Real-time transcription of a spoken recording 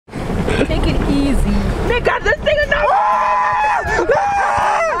Take it easy. Nigga, this thing is not.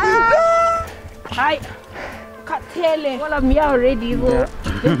 Hi. Well, I'm here already, so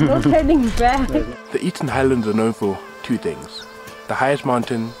there's no turning back. The Eastern Highlands are known for two things: the highest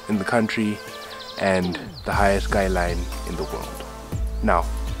mountain in the country and the highest skyline in the world. Now,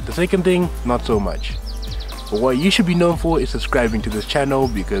 the second thing, not so much. But what you should be known for is subscribing to this channel,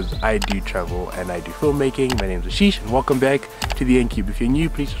 because I do travel and I do filmmaking. My name is Ashish and welcome back to the N-Cube. If you're new,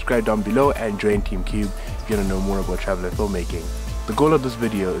 please subscribe down below and join Team Cube if you want to know more about travel and filmmaking. The goal of this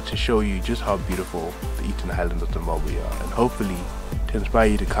video is to show you just how beautiful the Eastern Highlands of Zimbabwe are, and hopefully to inspire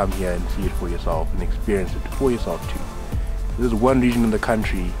you to come here and see it for yourself and experience it for yourself too. This is one region in the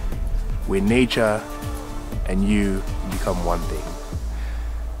country where nature and you become one thing.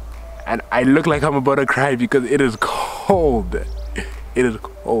 And I look like I'm about to cry because it is cold. It is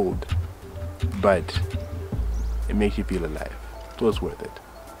cold, but it makes you feel alive, so it's worth it.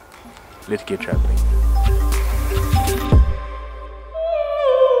 Let's get traveling.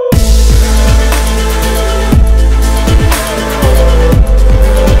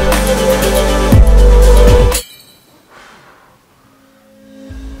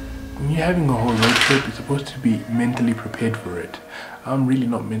 When you're having a whole road trip, you're supposed to be mentally prepared for it. I'm really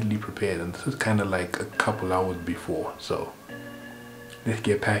not mentally prepared, and this is kind of like a couple hours before, so let's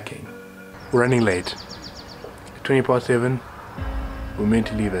get packing. We're running late. It's 7:20. We're meant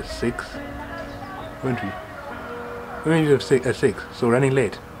to leave at 6, weren't we? We're meant to leave at 6, so we're running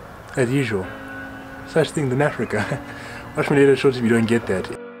late, as usual. Such things in Africa. Watch my later shorts if you don't get that.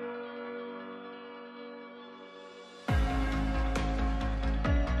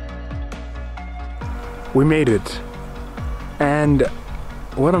 We made it, and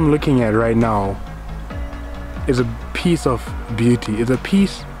what I'm looking at right now is a piece of beauty. It's a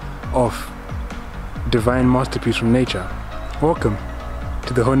piece of divine masterpiece from nature. Welcome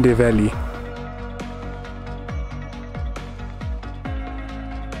to the Honde Valley.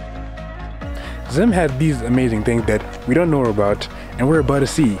 Zim had these amazing things that we don't know about and we're about to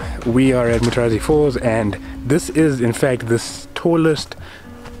see. We are at Mutarazi Falls, and this is in fact the tallest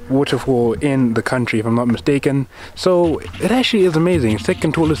waterfall in the country, if I'm not mistaken. So it actually is amazing.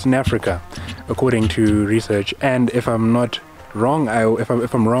 Second tallest in Africa according to research, and if I'm not wrong, if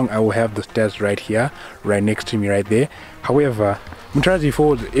I'm wrong, I will have the stats right here, right next to me, right there. However, Tinashe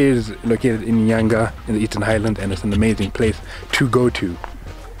Falls is located in Nyanga in the Eastern Highlands, and it's an amazing place to go to.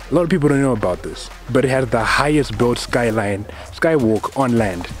 A lot of people don't know about this, but it has the highest built skywalk on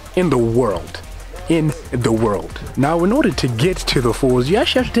land in the world. Now, in order to get to the falls, you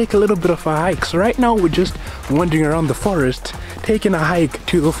actually have to take a little bit of a hike. So right now we're just wandering around the forest, taking a hike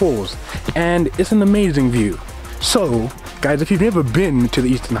to the falls, and it's an amazing view. So guys, if you've never been to the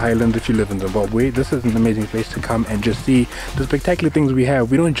Eastern Highlands, if you live in Zimbabwe, this is an amazing place to come and just see the spectacular things we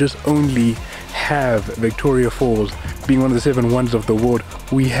have. We don't just only have Victoria Falls being one of the 7 wonders of the world,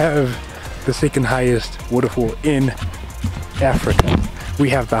 we have the second highest waterfall in Africa. We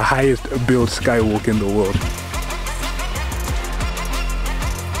have the highest built skywalk in the world.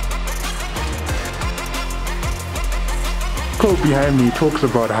 Quote behind me talks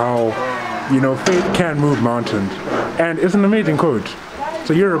about how, you know, faith can move mountains, and it's an amazing quote.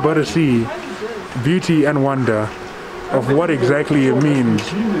 So you're about to see beauty and wonder of what exactly it means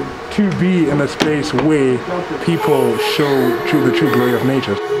to be in a space where people show the true glory of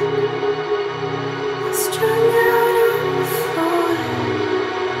nature.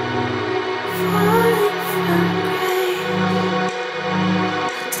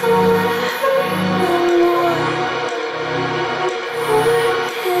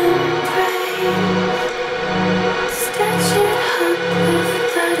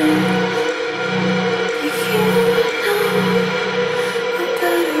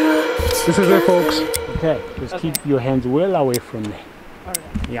 This is it, folks. Okay, just keep your hands well away from me.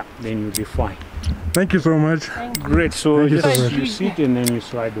 Yeah, then you'll be fine. Thank you so much. Great, so Thank just you you sit and then you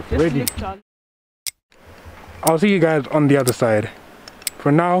slide off. Ready? I'll see you guys on the other side.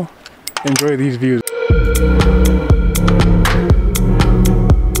 For now, enjoy these views.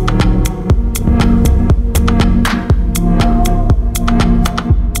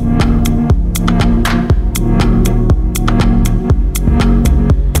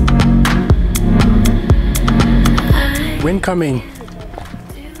 When coming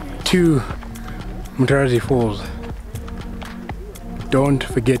to Mutarazi Falls, don't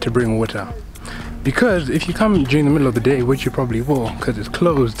forget to bring water, because if you come during the middle of the day, which you probably will because it's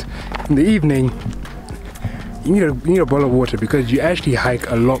closed, in the evening you need a bottle of water, because you actually hike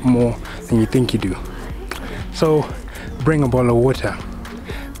a lot more than you think you do. So bring a bottle of water,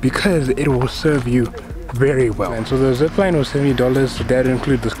 because it will serve you very well. And so the zipline was $70. That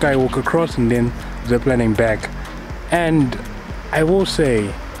includes the skywalk across and then ziplining back. And I will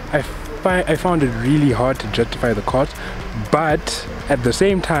say, I found it really hard to justify the cost, but at the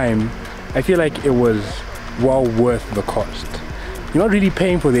same time, I feel like it was well worth the cost. You're not really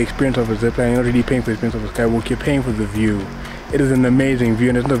paying for the experience of a zipline, you're not really paying for the experience of a skywalk, you're paying for the view. It is an amazing view,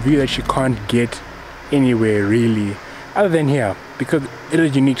 and it's a view that you can't get anywhere really, other than here, because it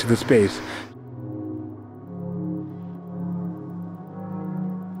is unique to the space.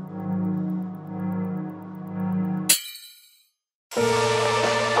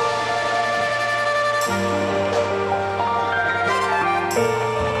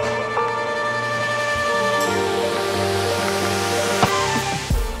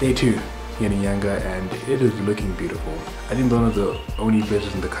 Day 2 here in Nyanga, and it is looking beautiful. I think one of the only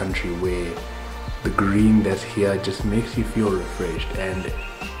places in the country where the green that's here just makes you feel refreshed, and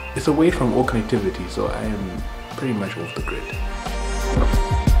it's away from all connectivity, so I am pretty much off the grid.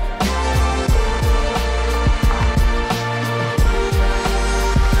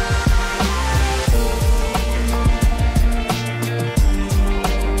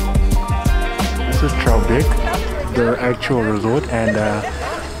 This is Traubek, the actual resort, and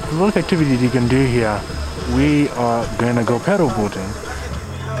there's a lot of activities you can do here. We are gonna go paddle boating.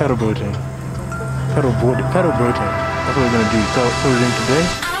 That's what we're gonna do. So we're doing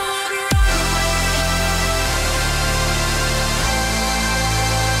today.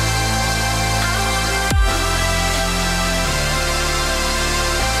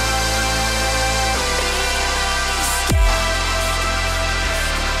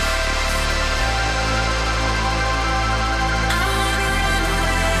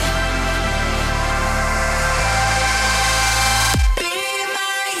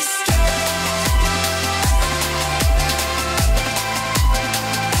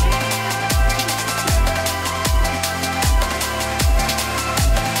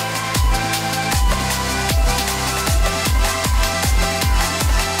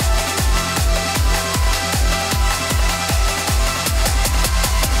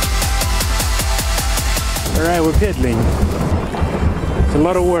 Alright, we're pedaling. It's a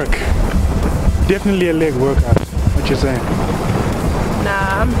lot of work. Definitely a leg workout. What you saying?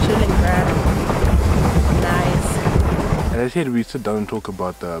 Nah, I'm chilling, bruh. Nice. As I said, we sit down and talk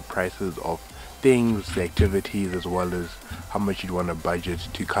about the prices of things, the activities, as well as how much you'd want to budget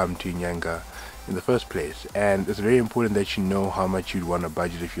to come to Nyanga in the first place. And it's very important that you know how much you'd want to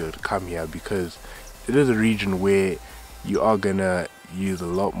budget if you were to come here, because it is a region where you are gonna use a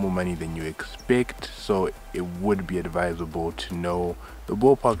lot more money than you expect, so it would be advisable to know the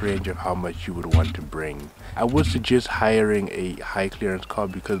ballpark range of how much you would want to bring. I would suggest hiring a high clearance car,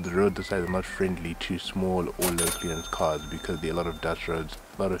 because the road this side is not friendly to small or low clearance cars, because there are a lot of dust roads,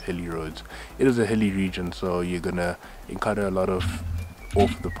 a lot of hilly roads. It is a hilly region, so you're gonna encounter a lot of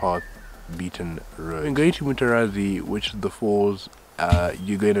off the path beaten roads. When going to Mutarazi, which is the falls,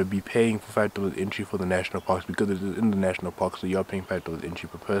 you're going to be paying for $5 entry for the national parks, because it is in the national park, so you're paying $5 entry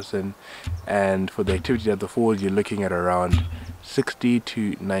per person. And for the activity at the falls, you're looking at around $60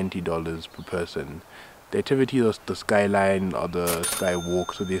 to $90 per person. The activities are the skyline or the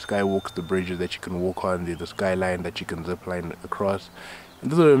skywalk. So there's skywalks, the bridges that you can walk on, there's the skyline that you can zip line across. And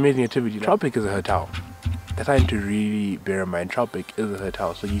this is an amazing activity. Tropic is a hotel. That's something to really bear in mind. Tropic is a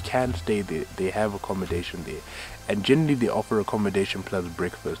hotel, so you can stay there. They have accommodation there, and generally they offer accommodation plus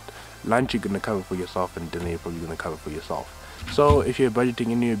breakfast. Lunch you're gonna cover for yourself, and dinner you're probably gonna cover for yourself. So if you're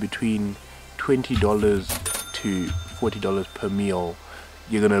budgeting anywhere between $20 to $40 per meal,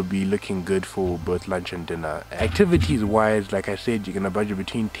 you're gonna be looking good for both lunch and dinner. Activities wise, like I said, you're gonna budget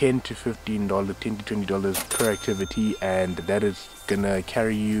between $10 to $15, $10 to $20 per activity, and that is gonna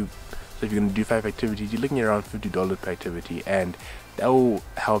carry you. So if you're gonna do 5 activities, you're looking at around $50 per activity, and that will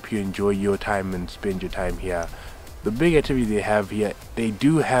help you enjoy your time and spend your time here. The big activity they have here, they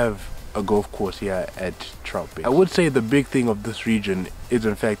do have a golf course here at Tropic. I would say the big thing of this region is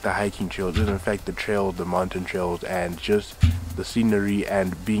in fact the hiking trails, is in fact the trails, the mountain trails, and just the scenery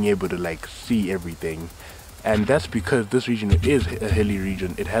and being able to like see everything. And that's because this region is a hilly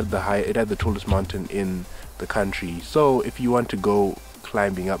region. It had the tallest mountain in the country. So if you want to go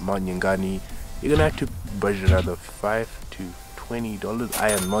climbing up Mount Nyangani, you're gonna have to budget another $5 to $20. I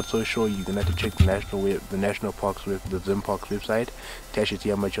am not so sure. You're gonna have to check the national parks with the Zim Parks website to actually see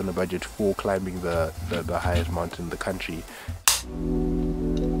how much on the budget for climbing the highest mountain in the country.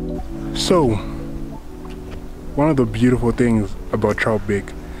 So one of the beautiful things about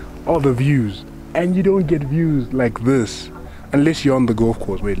Troubek are the views, and you don't get views like this unless you're on the golf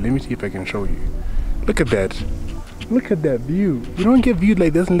course. Wait, let me see if I can show you. Look at that. Look at that view. You don't get views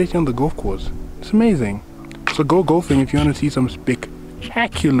like this unless you're on the golf course. It's amazing. So go golfing if you want to see some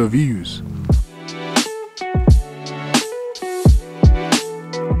spectacular views.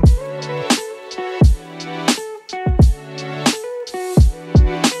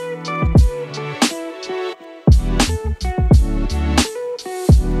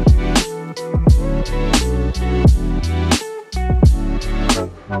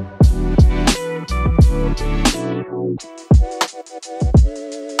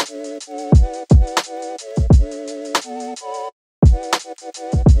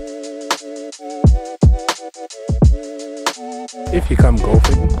 If you come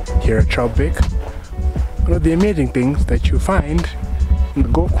golfing here at Chubwick, one of the amazing things that you find in the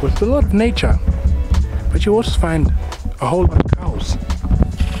golf course is a lot of nature, but you also find a whole lot of cows.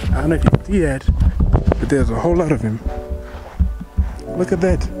 I don't know if you can see that, but there's a whole lot of them. Look at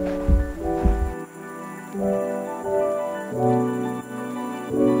that.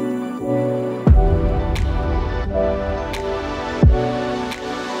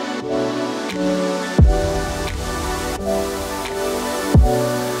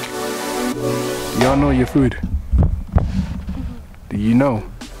 Y'all know your food. Do you know?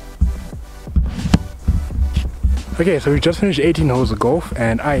 Okay, so we just finished 18 holes of golf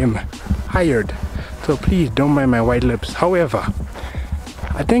and I am tired. So please don't mind my white lips. However,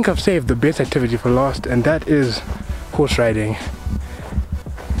 I think I've saved the best activity for last, and that is horse riding.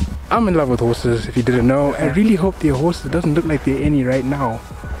 I'm in love with horses, if you didn't know. I really hope their horses doesn't look like they're any right now.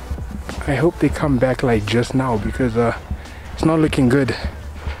 I hope they come back like just now, because it's not looking good.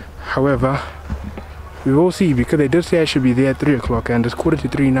 However, we will see, because they did say I should be there at 3 o'clock and it's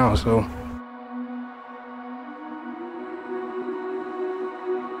 2:45 now, so.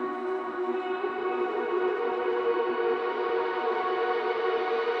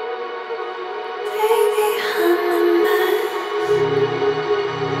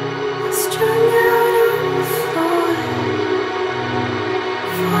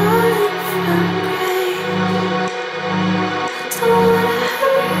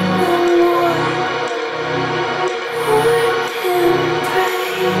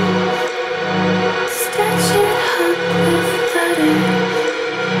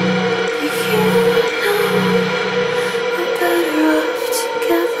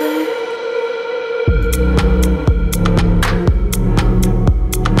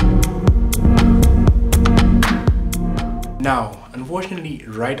 Now, unfortunately,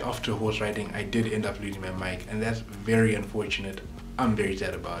 right after horse riding, I did end up losing my mic, and that's very unfortunate. I'm very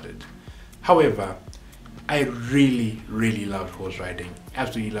sad about it. However, I really loved horse riding.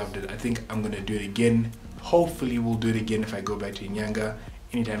 Absolutely loved it. I think I'm gonna do it again. Hopefully we'll do it again if I go back to Nyanga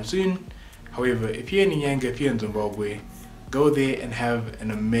anytime soon. However, if you're in Nyanga, if you're in Zimbabwe, go there and have an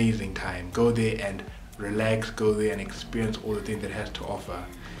amazing time. Go there and relax, go there and experience all the things that it has to offer.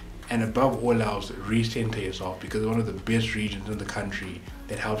 And above all else, recenter yourself, because it's one of the best regions in the country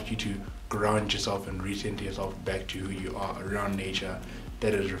that helps you to ground yourself and recenter yourself back to who you are around nature.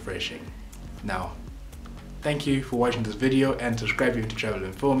 That is refreshing. Now, thank you for watching this video and subscribing to Travel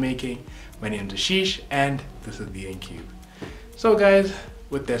and Filmmaking. My name is Ashish and this is the N-Cube. So guys,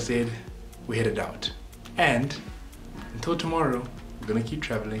 with that said, we're headed out. And until tomorrow, we're gonna keep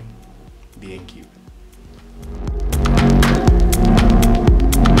traveling the N-Cube.